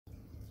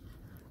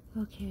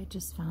Okay, I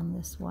just found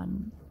this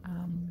one,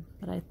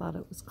 but I thought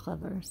it was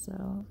clever,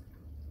 so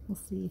we'll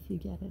see if you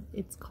get it.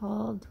 It's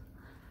called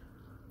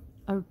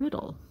A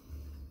Riddle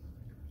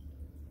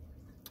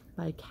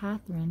by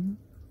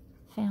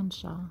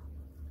Fanshawe.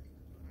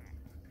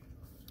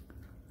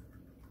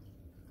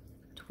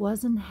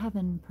 'Twas in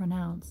heaven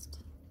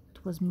pronounced,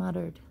 'twas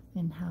muttered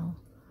in hell.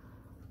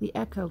 The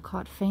echo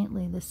caught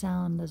faintly the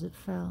sound as it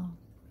fell.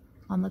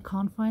 On the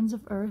confines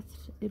of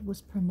earth it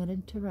was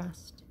permitted to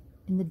rest.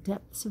 In the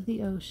depths of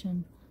the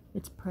ocean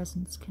its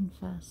presence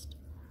confessed.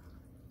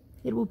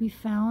 It will be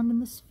found in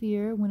the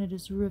sphere when it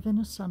is riven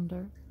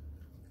asunder,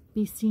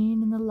 be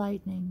seen in the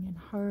lightning and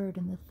heard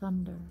in the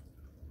thunder.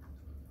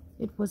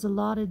 It was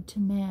allotted to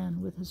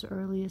man with his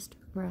earliest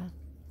breath,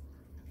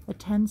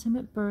 attends him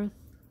at birth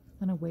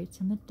and awaits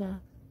him at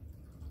death,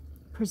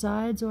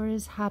 presides o'er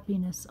his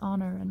happiness,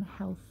 honor, and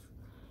health,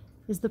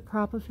 is the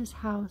prop of his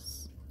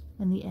house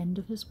and the end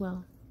of his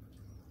wealth.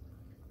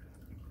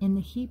 In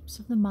the heaps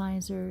of the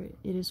miser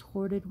it is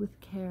hoarded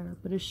with care,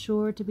 but is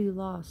sure to be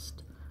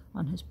lost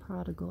on his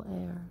prodigal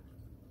heir.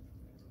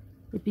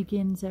 It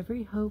begins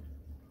every hope,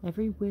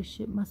 every wish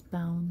it must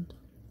bound.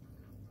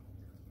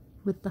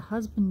 With the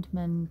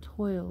husbandman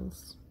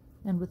toils,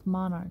 and with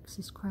monarchs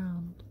is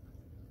crowned.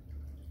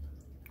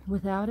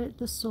 Without it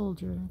the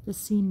soldier, the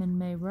seaman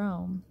may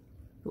roam,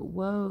 but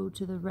woe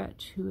to the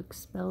wretch who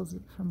expels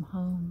it from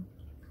home.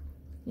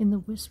 In the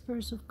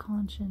whispers of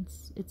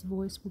conscience its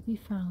voice will be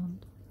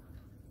found,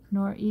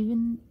 nor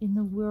even in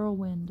the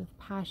whirlwind of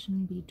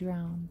passion be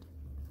drowned.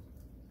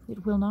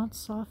 It will not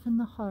soften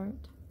the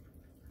heart,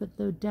 but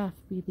though deaf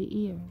be the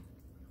ear,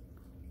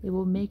 it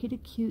will make it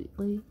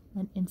acutely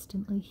and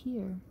instantly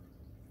hear.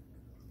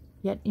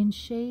 Yet in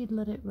shade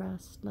let it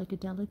rest like a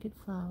delicate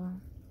flower.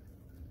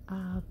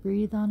 Ah,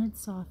 breathe on it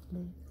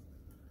softly,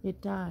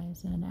 it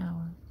dies in an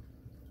hour.